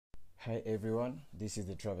Hi everyone, this is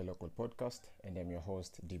the Travel Local Podcast and I'm your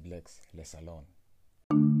host Diblex Lesalon.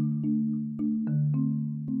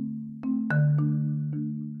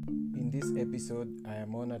 In this episode, I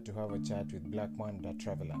am honored to have a chat with Blackman the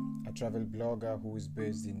Traveler, a travel blogger who is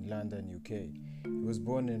based in London, UK. He was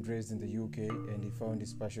born and raised in the UK and he found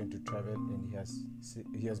his passion to travel and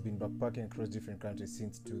he has been backpacking across different countries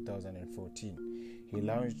since 2014. He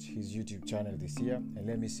launched his YouTube channel this year and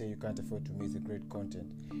let me say you can't afford to miss the great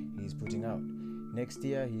content he is putting out. Next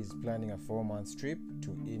year he is planning a 4-month trip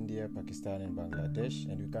to India, Pakistan and Bangladesh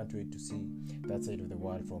and we can't wait to see that side of the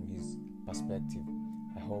world from his perspective.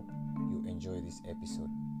 I hope you enjoy this episode.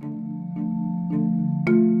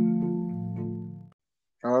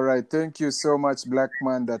 All right. Thank you so much,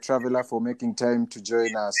 Blackman the Traveler, for making time to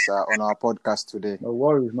join us on our podcast today. No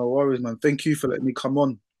worries, man. Thank you for letting me come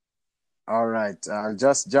on. All right. I'll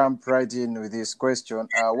just jump right in with this question.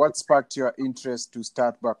 What sparked your interest to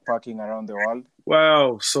start backpacking around the world?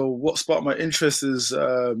 Wow. So what sparked my interest is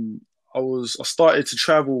I started to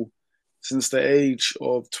travel since the age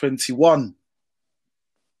of 21.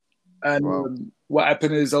 And Wow. What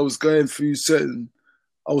happened is I was going through certain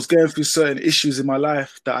issues in my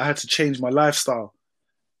life that I had to change my lifestyle.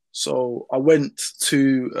 So I went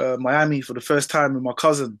to Miami for the first time with my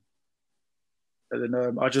cousin. And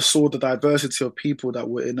then I just saw the diversity of people that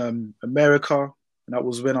were in America. And that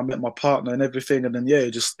was when I met my partner and everything. And then,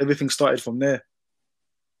 everything started from there.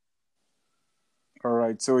 All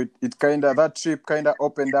right. So that trip kind of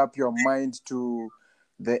opened up your mind to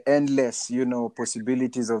the endless,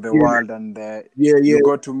 possibilities of the world. And you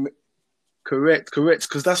got to... Correct.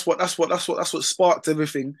 Because that's what sparked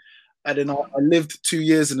everything. And then I lived 2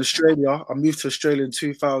 years in Australia. I moved to Australia in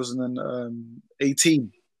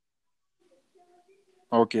 2018.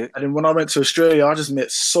 Okay. And then when I went to Australia, I just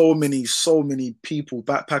met so many people,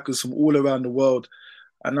 backpackers from all around the world.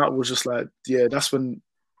 And that was just like, that's when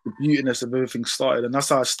the beautiness of everything started. And that's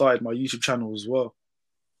how I started my YouTube channel as well.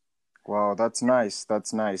 Wow, that's nice.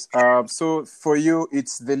 So for you,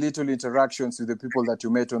 it's the little interactions with the people that you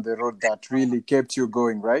met on the road that really kept you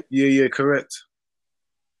going, right? Yeah, correct.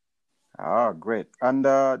 Ah, great. And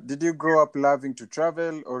did you grow up loving to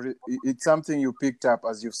travel, or it's something you picked up,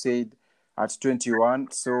 as you've said, at 21?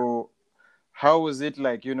 So how was it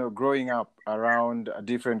like, growing up around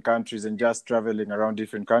different countries and just traveling around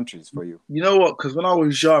different countries for you? You know what? Because when I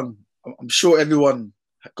was young, I'm sure everyone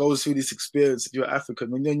goes through this experience. If you're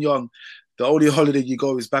African, when you're young, the only holiday you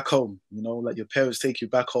go is back home. Like your parents take you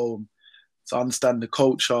back home to understand the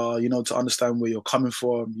culture, to understand where you're coming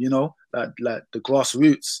from, like the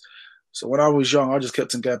grassroots. So when I was young, I just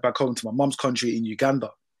kept on going back home to my mum's country in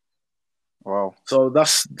Uganda. Wow. So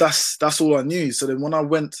that's all I knew. So then when I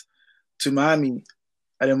went to Miami,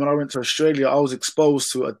 and then when I went to Australia, I was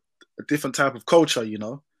exposed to a different type of culture,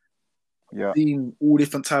 Yeah. Seeing all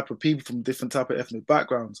different type of people from different type of ethnic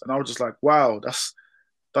backgrounds, and I was just like, wow, that's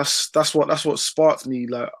what sparked me.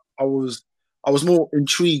 Like I was more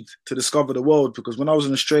intrigued to discover the world, because when I was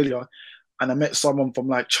in Australia and I met someone from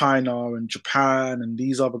like China and Japan and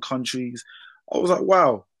these other countries, I was like,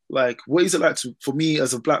 wow, like what is it like for me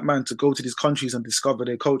as a black man to go to these countries and discover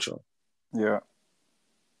their culture? Yeah.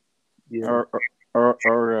 All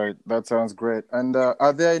right, that sounds great. And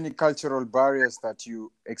are there any cultural barriers that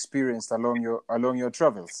you experienced along your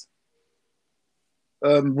travels?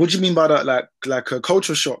 What do you mean by that? Like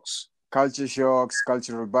culture shocks? Culture shocks,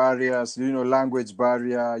 cultural barriers, language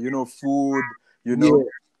barrier, food,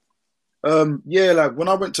 Like when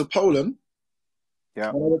I went to Poland.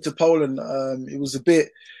 Yeah. When I went to Poland, it was a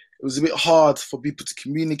bit hard for people to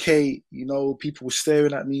communicate. People were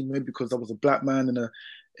staring at me, maybe because I was a black man in a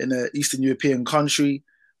Eastern European country.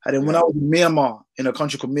 And then when I was in Myanmar, in a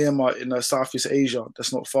country called Myanmar in Southeast Asia,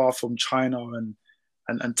 that's not far from China and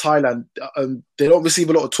Thailand, they don't receive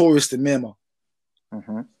a lot of tourists in Myanmar.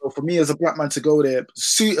 Mm-hmm. So for me as a black man to go there,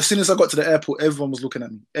 as soon as I got to the airport, everyone was looking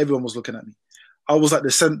at me. I was like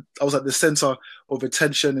the center of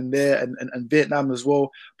attention in there and Vietnam as well.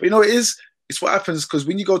 But it's what happens, because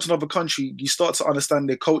when you go to another country, you start to understand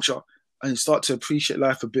their culture and you start to appreciate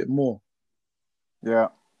life a bit more. Yeah.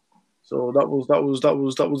 So that was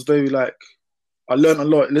very, like, I learned a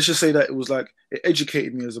lot. Let's just say that it was like it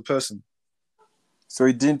educated me as a person. So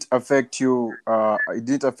it didn't affect you. It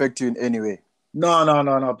didn't affect you in any way.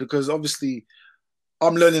 No. Because obviously,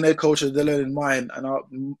 I'm learning their culture, they're learning mine,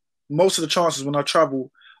 and most of the chances when I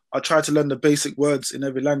travel, I try to learn the basic words in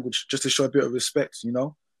every language just to show a bit of respect.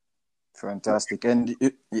 Fantastic, and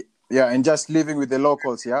and just living with the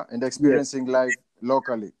locals, and experiencing life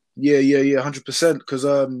locally. Yeah, 100%. Because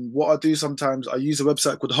what I do sometimes, I use a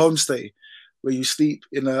website called Homestay, where you sleep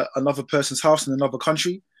in another person's house in another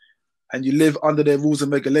country, and you live under their rules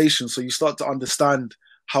and regulations. So you start to understand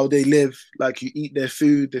how they live, like you eat their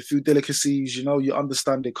food delicacies, you know, you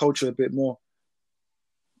understand their culture a bit more.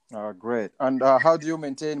 Great. And how do you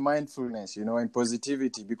maintain mindfulness, you know, and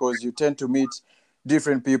positivity? Because you tend to meet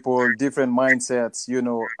different people, different mindsets, you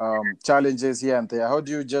know, challenges here and there. How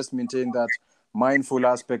do you just maintain that mindful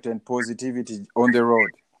aspect and positivity on the road?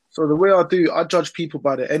 So the way I judge people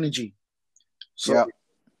by their energy. So Yeah.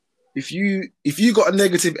 if you got a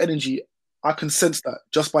negative energy, I can sense that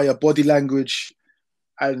just by your body language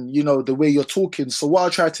and, you know, the way you're talking. So what I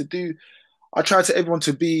try to do, I try to everyone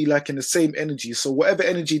to be like in the same energy. So whatever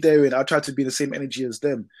energy they're in, I try to be in the same energy as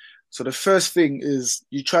them. So the first thing is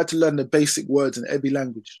you try to learn the basic words in every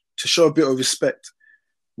language to show a bit of respect.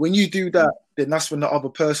 When you do that, then that's when the other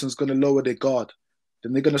person's going to lower their guard.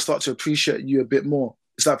 Then they're going to start to appreciate you a bit more.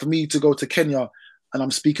 It's like for me to go to Kenya and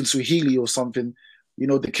I'm speaking Swahili or something, you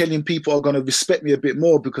know, the Kenyan people are going to respect me a bit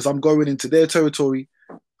more because I'm going into their territory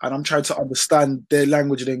and I'm trying to understand their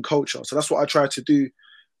language and their culture. So that's what I try to do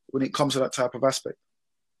when it comes to that type of aspect.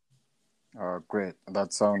 Great.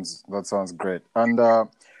 That sounds great. And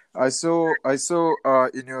I saw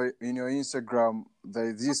in your Instagram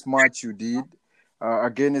this march you did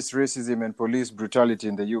against racism and police brutality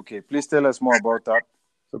in the UK. Please tell us more about that.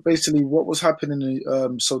 So basically, what was happening?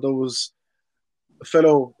 So there was the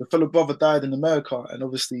fellow brother died in America, and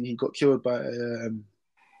obviously he got killed by an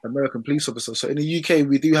American police officer. So in the UK,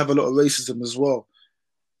 we do have a lot of racism as well.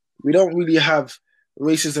 We don't really have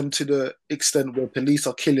racism to the extent where police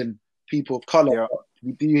are killing people of color. Yeah.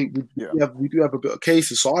 We do have a bit of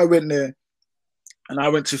cases. So I went there, and I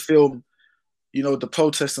went to film, you know, the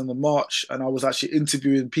protest and the march, and I was actually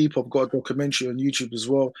interviewing people. I've got a documentary on YouTube as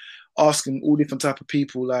well, asking all different type of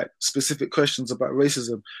people like specific questions about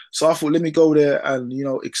racism. So I thought, let me go there and, you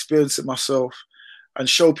know, experience it myself and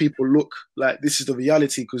show people, look, like this is the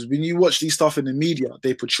reality. Because when you watch these stuff in the media,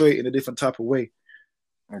 they portray it in a different type of way.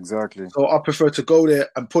 Exactly. So I prefer to go there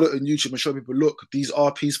and put it on YouTube and show people, look, these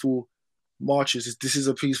are peaceful marches. This is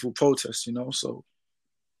a peaceful protest, you know. So,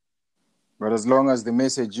 but as long as the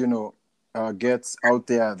message, you know, gets out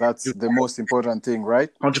there, that's the most important thing, right?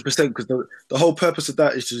 100%, because the whole purpose of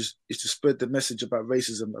that is to spread the message about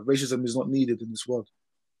racism. That racism is not needed in this world.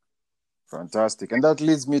 Fantastic. And that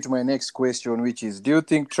leads me to my next question, which is, do you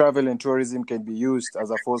think travel and tourism can be used as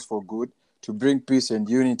a force for good to bring peace and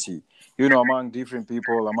unity, you know, among different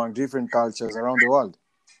people, among different cultures around the world?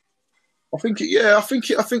 I think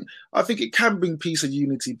it can bring peace and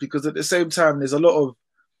unity, because at the same time there's a lot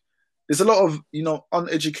of, you know,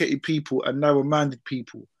 uneducated people and narrow-minded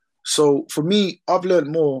people. So for me, I've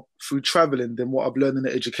learned more through traveling than what I've learned in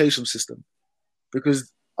the education system,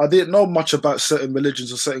 because I didn't know much about certain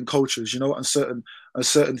religions or certain cultures, you know, and certain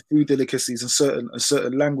food delicacies and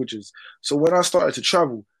certain languages. So when I started to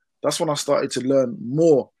travel, that's when I started to learn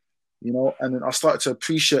more, you know, and then I started to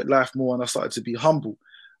appreciate life more, and I started to be humble,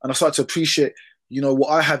 and I started to appreciate, you know, what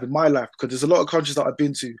I have in my life, because there's a lot of countries that I've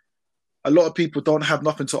been to. A lot of people don't have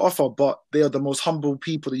nothing to offer, but they are the most humble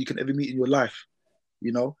people that you can ever meet in your life,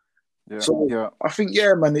 you know? Yeah, so yeah. I think,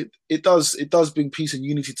 yeah, man, it does bring peace and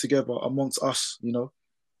unity together amongst us, you know?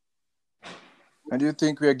 And do you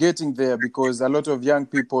think we are getting there? Because a lot of young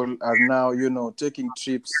people are now, you know, taking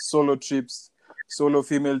trips, solo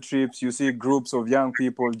female trips. You see groups of young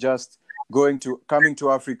people just coming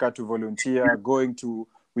to Africa to volunteer, going to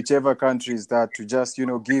whichever countries that to just, you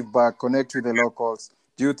know, give back, connect with the locals.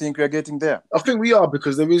 Do you think we're getting there? I think we are,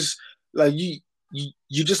 because there is, like, you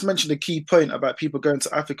just mentioned a key point about people going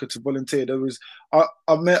to Africa to volunteer.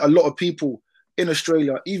 I met a lot of people in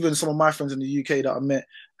Australia, even some of my friends in the UK that I met,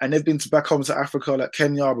 and they've been back home to Africa, like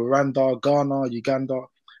Kenya, Rwanda, Ghana, Uganda,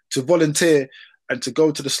 to volunteer and to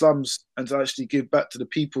go to the slums and to actually give back to the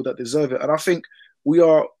people that deserve it. And I think we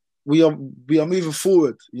are moving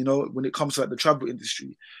forward, you know, when it comes to like the travel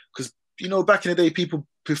industry, because, you know, back in the day, people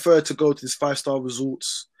prefer to go to these 5-star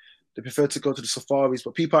resorts. They prefer to go to the safaris,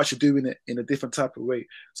 but people are actually doing it in a different type of way.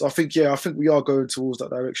 So I think we are going towards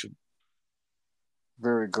that direction.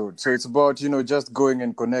 Very good. So it's about, you know, just going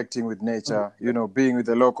and connecting with nature, you know, being with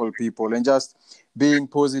the local people and just being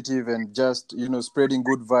positive and just, you know, spreading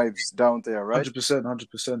good vibes down there, right?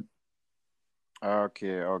 100%.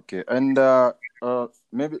 Okay. And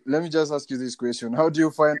maybe let me just ask you this question. How do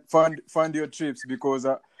you find your trips? Because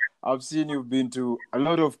I've seen you've been to a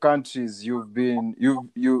lot of countries. You've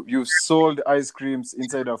sold ice creams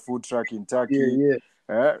inside a food truck in Turkey.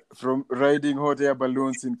 Yeah. From riding hot air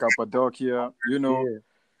balloons in Cappadocia, you know. Yeah.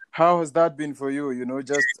 How has that been for you? You know,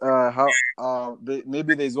 just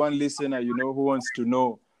maybe there's one listener, you know, who wants to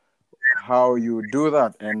know how you do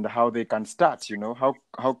that and how they can start. You know, how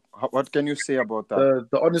what can you say about that?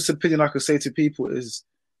 The honest opinion I could say to people is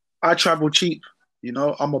I travel cheap. You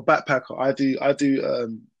know, I'm a backpacker. I do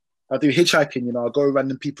hitchhiking. You know, I go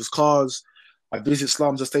around in people's cars. I visit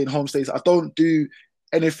slums. I stay in homestays. I don't do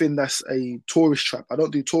anything that's a tourist trap. I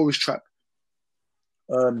don't do tourist trap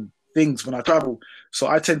things when I travel. So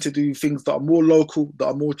I tend to do things that are more local, that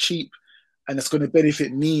are more cheap, and it's going to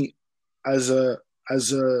benefit me as a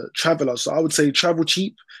traveler. So I would say travel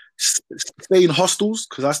cheap, stay in hostels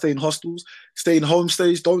because I stay in hostels, stay in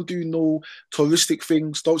homestays. Don't do no touristic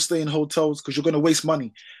things. Don't stay in hotels because you're going to waste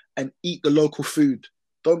money, and eat the local food.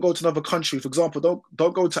 Don't go to another country. For example,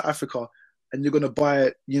 don't go to Africa and you're going to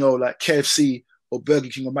buy like KFC or Burger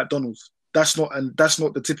King or McDonald's. That's not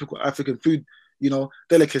the typical African food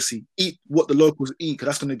delicacy. Eat what the locals eat because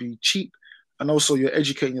that's going to be cheap, and also you're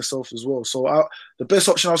educating yourself as well. So the best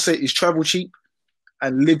option I'll say is travel cheap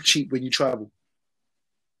and live cheap when you travel.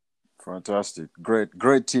 Fantastic.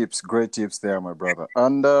 Great tips there, my brother.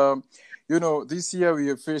 And, this year we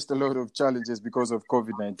have faced a lot of challenges because of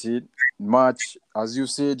COVID-19. March, as you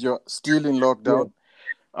said, you're still in lockdown.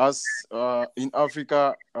 Yeah. As in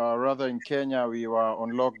Africa, rather in Kenya, we were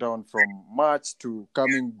on lockdown from March to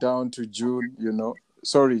coming down to June,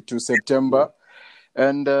 to September. Yeah.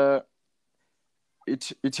 And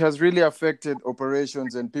it has really affected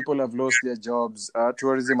operations and people have lost their jobs.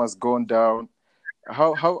 Tourism has gone down.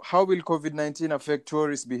 How will COVID-19 affect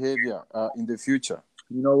tourist behavior in the future?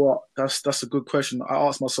 You know what? That's a good question. I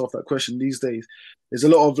ask myself that question these days. There's a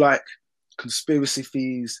lot of conspiracy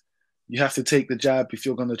theories. You have to take the jab if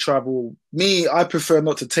you're going to travel. Me, I prefer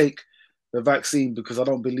not to take the vaccine because I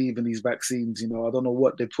don't believe in these vaccines. I don't know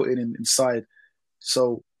what they're putting inside.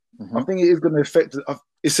 So I think it is going to affect.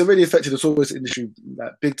 It's already affected the tourist industry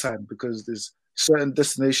big time because there's certain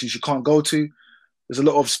destinations you can't go to. There's a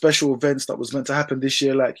lot of special events that was meant to happen this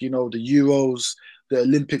year, the Euros, the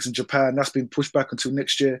Olympics in Japan. That's been pushed back until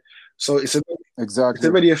next year. So it's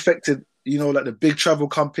already affected, the big travel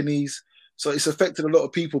companies. So it's affected a lot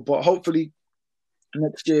of people. But hopefully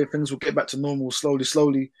next year things will get back to normal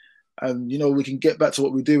slowly. And, we can get back to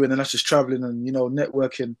what we're doing. And that's just traveling and,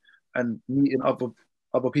 networking and meeting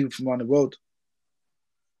other people from around the world.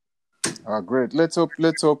 Great. Let's hope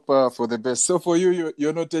for the best. So for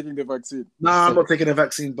you're not taking the vaccine? No, I'm not taking the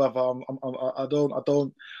vaccine, brother.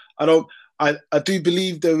 I do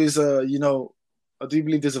believe there is I do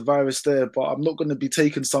believe there's a virus there, but I'm not going to be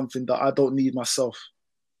taking something that I don't need myself.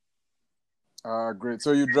 Great.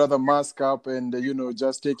 So you'd rather mask up and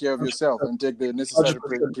just take care of yourself and take the necessary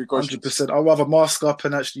precautions. 100%. I'd rather mask up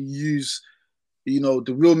and actually use,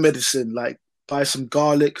 the real medicine, buy some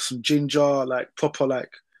garlic, some ginger, proper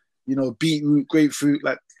beetroot, grapefruit,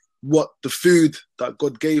 what the food that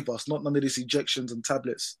God gave us, not none of these injections and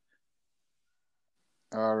tablets.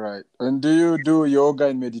 All right. And do you do yoga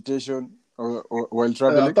and meditation or while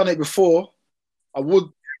traveling? I've done it before. I would.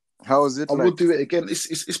 How is it? I would do it again.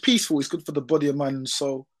 It's peaceful. It's good for the body and mind and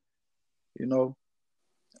soul, and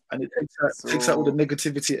it takes out all the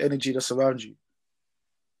negativity and energy that's around you.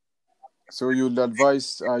 So you'd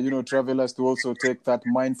advise, travelers to also take that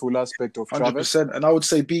mindful aspect of travel? 100%. And I would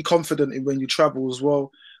say be confident in when you travel as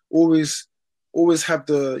well. Always have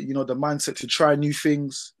the mindset to try new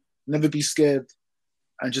things, never be scared,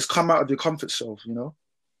 and just come out of your comfort zone,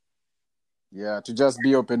 Yeah, to just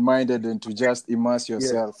be open-minded and to just immerse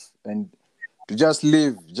yourself and to just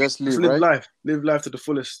live, right? Live life to the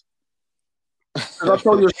fullest. I'll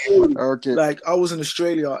tell you a story. Okay. I was in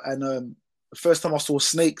Australia and the first time I saw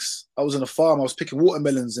snakes, I was in a farm. I was picking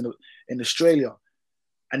watermelons in Australia,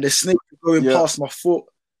 and the snakes were going past my foot,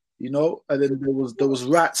 And then there was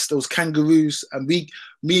rats, there was kangaroos, and me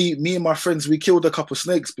and my friends, we killed a couple of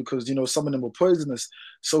snakes because some of them were poisonous.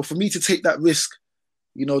 So for me to take that risk,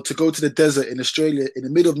 to go to the desert in Australia in the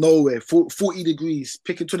middle of nowhere, 40 degrees,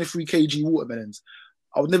 picking 23 kg watermelons,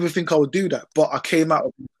 I would never think I would do that. But I came out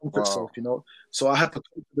of my comfort zone, So I had the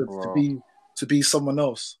confidence to be someone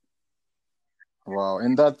else. Wow,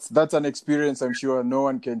 and that's an experience I'm sure no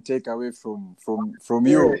one can take away from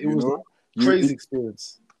you. It was a crazy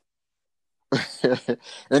experience.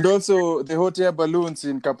 And also the hot air balloons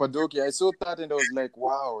in Cappadocia, I saw that and I was like,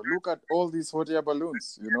 wow, look at all these hot air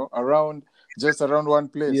balloons, around one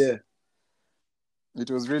place. Yeah. It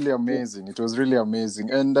was really amazing.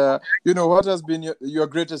 And what has been your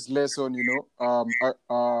greatest lesson,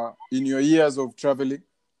 in your years of traveling?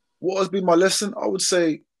 What has been my lesson? I would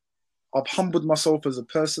say I've humbled myself as a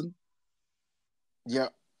person. Yeah.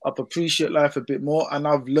 I've appreciated life a bit more, and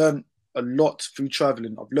I've learned a lot through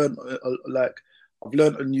traveling. I've learned I've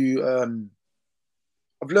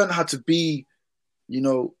learned how to be,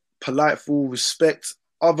 politeful, respect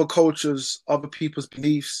other cultures, other people's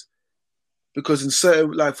beliefs. Because in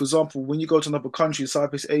certain, like for example, when you go to another country,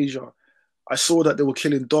 Southeast Asia, I saw that they were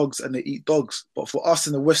killing dogs and they eat dogs. But for us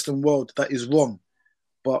in the Western world, that is wrong.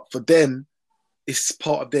 But for them, it's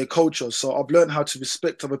part of their culture. So I've learned how to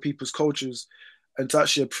respect other people's cultures and to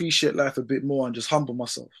actually appreciate life a bit more and just humble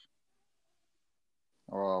myself.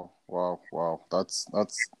 Wow.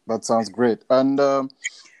 That sounds great. And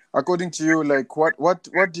according to you, like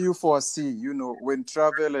what do you foresee, you know, when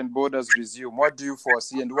travel and borders resume? What do you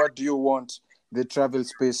foresee and what do you want the travel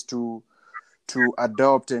space to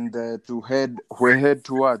adopt and to head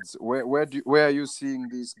towards? Where are you seeing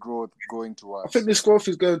this growth going I towards? think this growth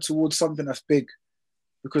is going towards something that's big,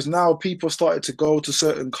 because now people started to go to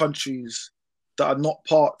certain countries that are not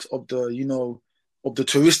part of the, you know, of the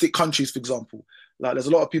touristic countries, for example. Like there's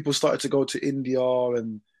a lot of people started to go to India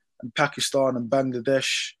and Pakistan and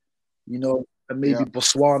Bangladesh, you know, and maybe Yeah.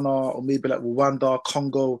 Botswana or maybe like Rwanda,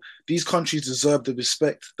 Congo. These countries deserve the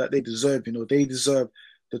respect that they deserve, you know. They deserve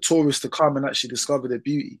the tourists to come and actually discover their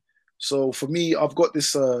beauty. So for me, I've got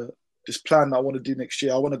this this plan that I want to do next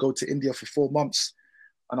year. I want to go to India for 4 months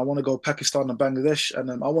and I want to go Pakistan and Bangladesh, and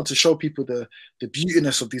I want to show people the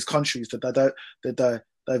beautiness of these countries, the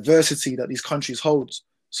diversity that these countries hold.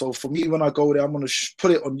 So for me, when I go there, I'm going to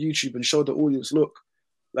put it on YouTube and show the audience, look,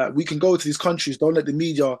 like we can go to these countries. Don't let the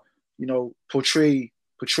media, you know, portray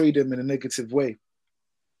them in a negative way.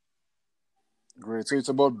 Great. So it's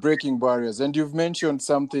about breaking barriers. And you've mentioned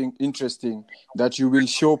something interesting that you will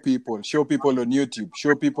show people on YouTube,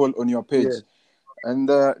 show people on your page. Yeah. And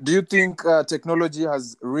do you think technology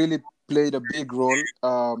has really played a big role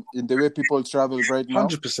in the way people travel right now?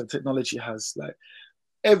 100% technology has, like,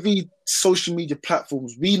 every social media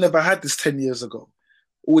platforms. We never had this 10 years ago.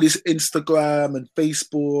 All this Instagram and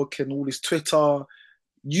Facebook and all this Twitter,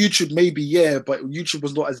 YouTube maybe, yeah, but YouTube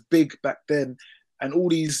was not as big back then. And all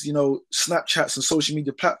these, you know, Snapchats and social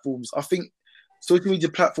media platforms, I think social media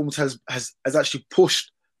platforms has actually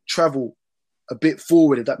pushed travel a bit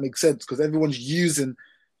forward, if that makes sense, because everyone's using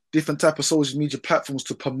different type of social media platforms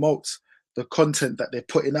to promote the content that they're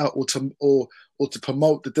putting out, or to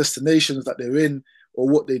promote the destinations that they're in or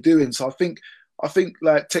what they're doing. So I think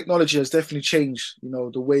like technology has definitely changed, you know,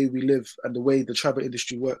 the way we live and the way the travel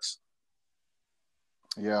industry works.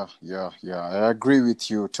 Yeah. I agree with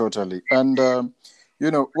you totally. And you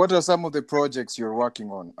know, what are some of the projects you're working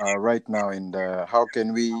on right now, and how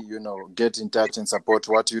can we, you know, get in touch and support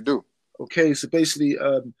what you do? Okay, so basically,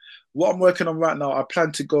 what I'm working on right now, I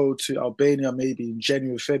plan to go to Albania maybe in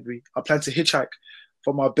January, February. I plan to hitchhike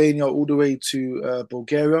from Albania all the way to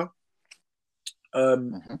Bulgaria.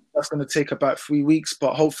 That's going to take about 3 weeks,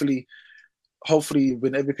 but hopefully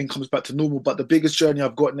when everything comes back to normal. But the biggest journey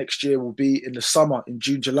I've got next year will be in the summer, in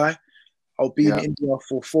June, July. I'll be in India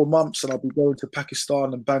for 4 months, and I'll be going to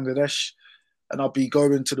Pakistan and Bangladesh, and I'll be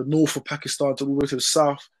going to the north of Pakistan to all the way to the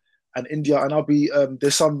south and India. And I'll be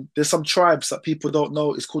there's some tribes that people don't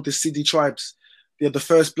know. It's called the Sindhi tribes. They're the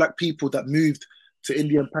first black people that moved to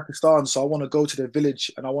India and Pakistan. So I want to go to their village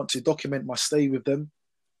and I want to document my stay with them.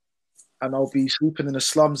 And I'll be sleeping in the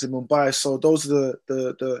slums in Mumbai. So those are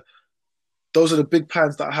the big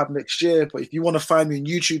plans that I have next year. But if you want to find me on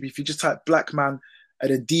YouTube, if you just type Black Man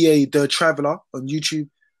and then DA The Traveler on YouTube,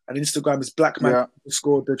 and Instagram is Blackman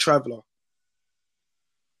 _ The Traveler.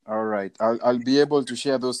 All right. I'll be able to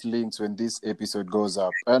share those links when this episode goes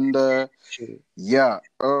up. And yeah,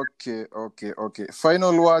 okay.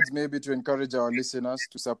 Final words maybe to encourage our listeners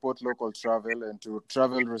to support local travel and to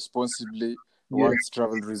travel responsibly once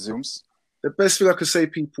travel resumes. The best thing I can say,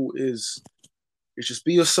 people, is just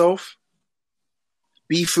be yourself,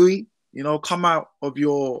 be free. You know, come out of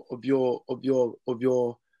your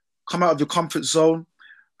comfort zone,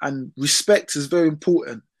 and respect is very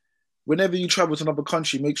important. Whenever you travel to another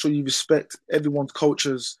country, make sure you respect everyone's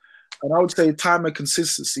cultures. And I would say time and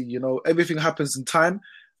consistency, you know, everything happens in time.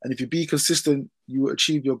 And if you be consistent, you will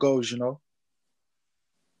achieve your goals, you know.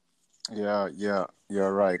 Yeah,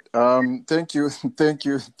 you're right.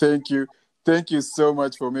 Thank you so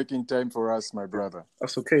much for making time for us, my brother.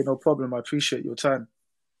 That's okay, no problem. I appreciate your time.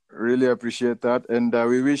 Really appreciate that. And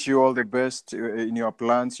we wish you all the best in your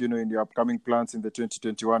plans, you know, in your upcoming plans in the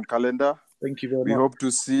 2021 calendar. Thank you very much. We hope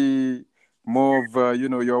to see more of, you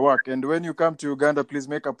know, your work. And when you come to Uganda, please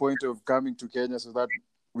make a point of coming to Kenya so that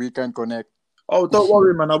we can connect. Oh, don't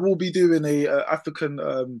worry, man. I will be doing an African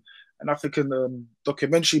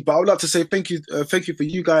documentary. But I would like to say thank you for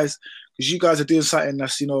you guys, because you guys are doing something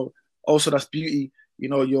that's, you know, also that's beauty. You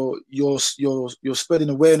know, you're spreading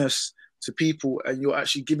awareness to people, and you're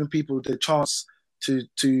actually giving people the chance to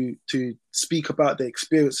speak about their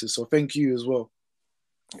experiences. So thank you as well.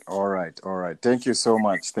 All right, all right. Thank you so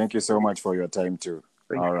much. Thank you so much for your time too.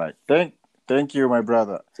 Thank All right. Thank you, my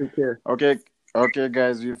brother. you. Take care. Okay, okay,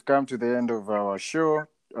 guys, we've come to the end of our show,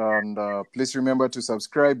 and please remember to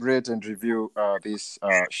subscribe, rate, and review this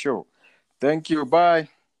show. Thank you. Bye.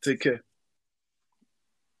 Take care.